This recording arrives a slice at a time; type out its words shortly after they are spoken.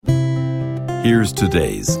Here's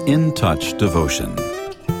today's In Touch devotion.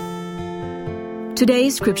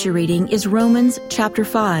 Today's scripture reading is Romans chapter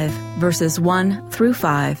 5, verses 1 through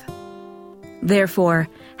 5. Therefore,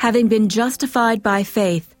 having been justified by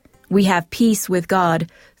faith, we have peace with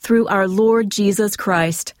God through our Lord Jesus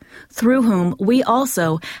Christ, through whom we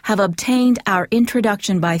also have obtained our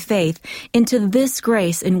introduction by faith into this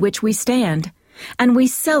grace in which we stand, and we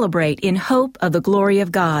celebrate in hope of the glory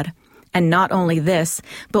of God. And not only this,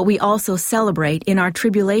 but we also celebrate in our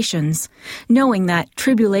tribulations, knowing that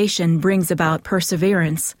tribulation brings about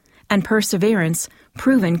perseverance, and perseverance,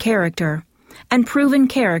 proven character, and proven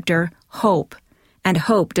character, hope. And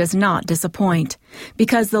hope does not disappoint,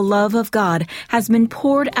 because the love of God has been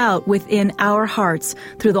poured out within our hearts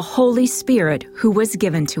through the Holy Spirit who was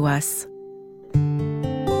given to us.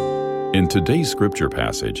 In today's scripture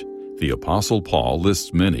passage, the Apostle Paul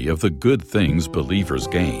lists many of the good things believers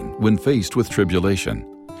gain when faced with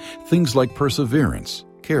tribulation. Things like perseverance,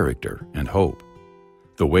 character, and hope.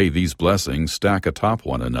 The way these blessings stack atop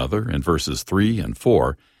one another in verses 3 and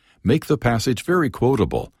 4 make the passage very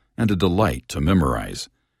quotable and a delight to memorize.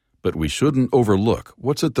 But we shouldn't overlook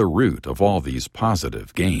what's at the root of all these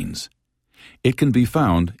positive gains. It can be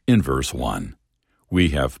found in verse 1. We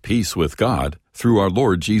have peace with God through our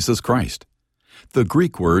Lord Jesus Christ. The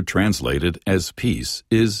Greek word translated as peace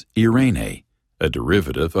is eirene, a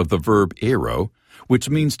derivative of the verb eiro, which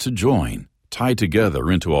means to join, tie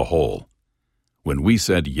together into a whole. When we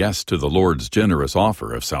said yes to the Lord's generous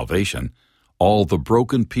offer of salvation, all the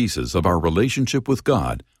broken pieces of our relationship with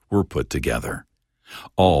God were put together.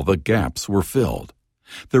 All the gaps were filled.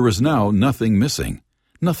 There is now nothing missing,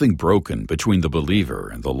 nothing broken between the believer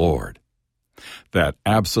and the Lord. That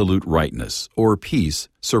absolute rightness or peace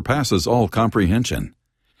surpasses all comprehension.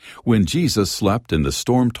 When Jesus slept in the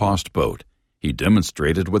storm-tossed boat, he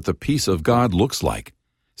demonstrated what the peace of God looks like,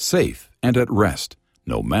 safe and at rest,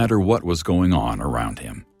 no matter what was going on around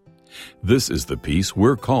him. This is the peace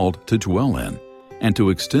we're called to dwell in and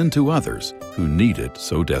to extend to others who need it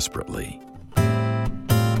so desperately.